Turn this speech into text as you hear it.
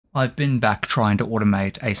I've been back trying to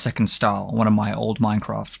automate a second style on one of my old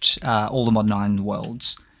Minecraft, all the Mod 9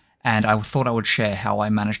 worlds, and I thought I would share how I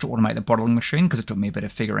managed to automate the bottling machine because it took me a bit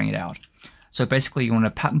of figuring it out. So basically you want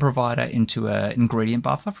a pattern provider into an ingredient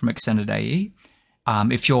buffer from Extended AE.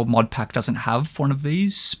 If your mod pack doesn't have one of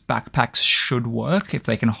these, backpacks should work if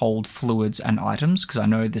they can hold fluids and items, because I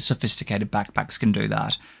know the sophisticated backpacks can do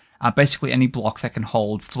that. Basically any block that can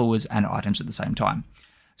hold fluids and items at the same time.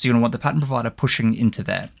 So you're going to want the pattern provider pushing into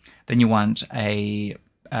there. Then you want a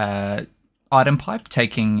item pipe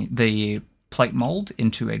taking the plate mold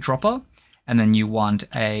into a dropper, and then you want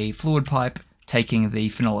a fluid pipe taking the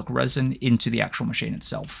phenolic resin into the actual machine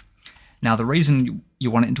itself. Now the reason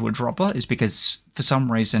you want it into a dropper is because for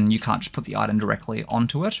some reason you can't just put the item directly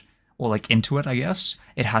onto it, or like into it, I guess.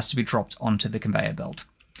 It has to be dropped onto the conveyor belt.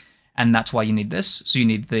 And that's why you need this. So you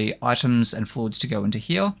need the items and fluids to go into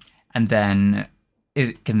here, and then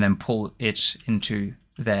it can then pull it into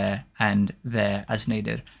there and there as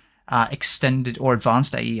needed. Extended or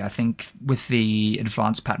advanced AE, I think with the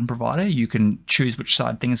advanced pattern provider, you can choose which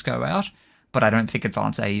side things go out, but I don't think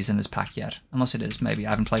advanced AE is in this pack yet. Unless it is, maybe.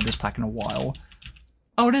 I haven't played this pack in a while.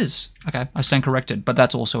 Oh, it is. Okay, I stand corrected, but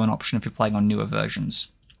that's also an option if you're playing on newer versions.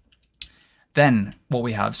 Then what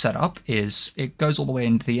we have set up is it goes all the way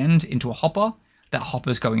into the end into a hopper. That hopper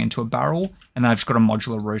is going into a barrel, and then I've just got a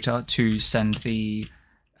modular router to send the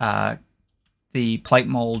plate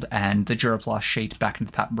mold and the Duraplast sheet back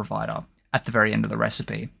into the pattern provider at the very end of the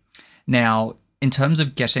recipe. Now, in terms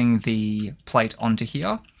of getting the plate onto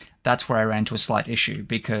here, that's where I ran into a slight issue,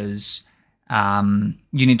 because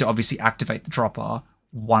you need to obviously activate the dropper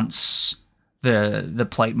once the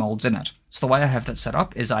plate mold's in it. So the way I have that set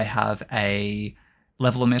up is I have a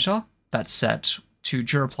level emitter that's set to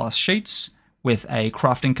Duraplast sheets with a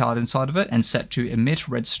crafting card inside of it and set to emit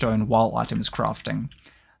redstone while item is crafting.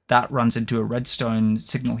 That runs into a redstone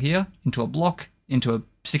signal here, into a block, into a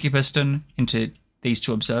sticky piston, into these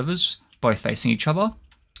two observers, both facing each other.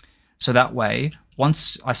 So that way,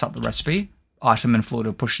 once I start the recipe, item and fluid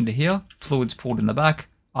are pushed into here, fluids pulled in the back,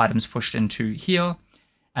 items pushed into here,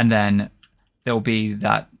 and then there'll be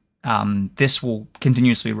that this will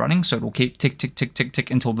continuously running, so it will keep tick, tick, tick, tick,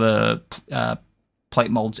 tick until the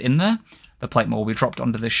plate mold's in there. The plate mold will be dropped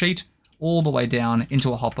onto the sheet, all the way down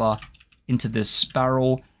into a hopper, into this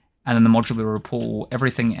barrel, and then the modular will pull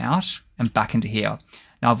everything out and back into here.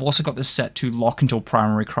 Now I've also got this set to lock until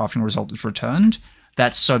primary crafting result is returned.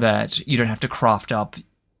 That's so that you don't have to craft up,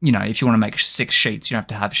 you know, if you want to make 6 sheets, you don't have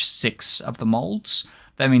to have 6 of the molds.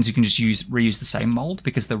 That means you can just reuse the same mold,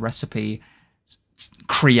 because the recipe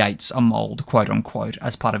creates a mold, quote unquote,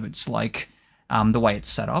 as part of its, like, the way it's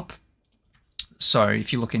set up. So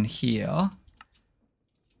if you look in here,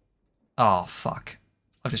 oh fuck,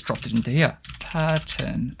 I've just dropped it into here.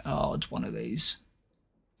 Pattern, oh, it's one of these.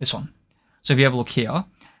 This one. So if you have a look here,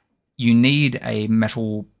 you need a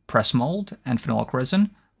metal press mold and phenolic resin,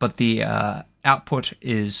 but the output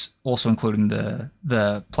is also including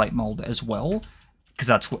the plate mold as well, because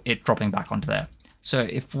that's it dropping back onto there. So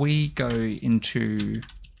if we go into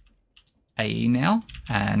AE now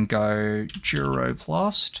and go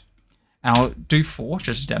Duraplast, and I'll do 4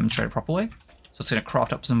 just to demonstrate it properly. So it's going to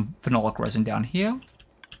craft up some phenolic resin down here,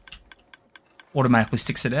 automatically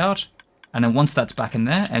sticks it out, and then once that's back in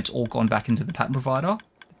there and it's all gone back into the pattern provider,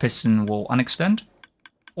 the piston will unextend,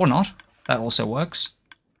 or not, that also works.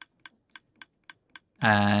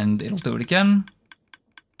 And it'll do it again.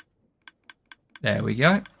 There we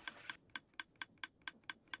go.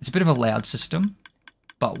 It's a bit of a loud system,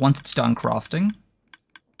 but once it's done crafting,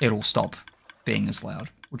 it'll stop being as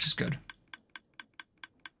loud, which is good.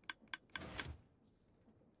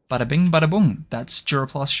 Bada bing, bada boom. That's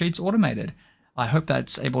Duraplast Sheets automated. I hope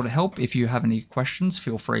that's able to help. If you have any questions,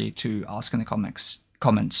 feel free to ask in the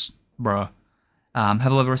comments. Bruh. Have a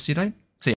lovely rest of your day.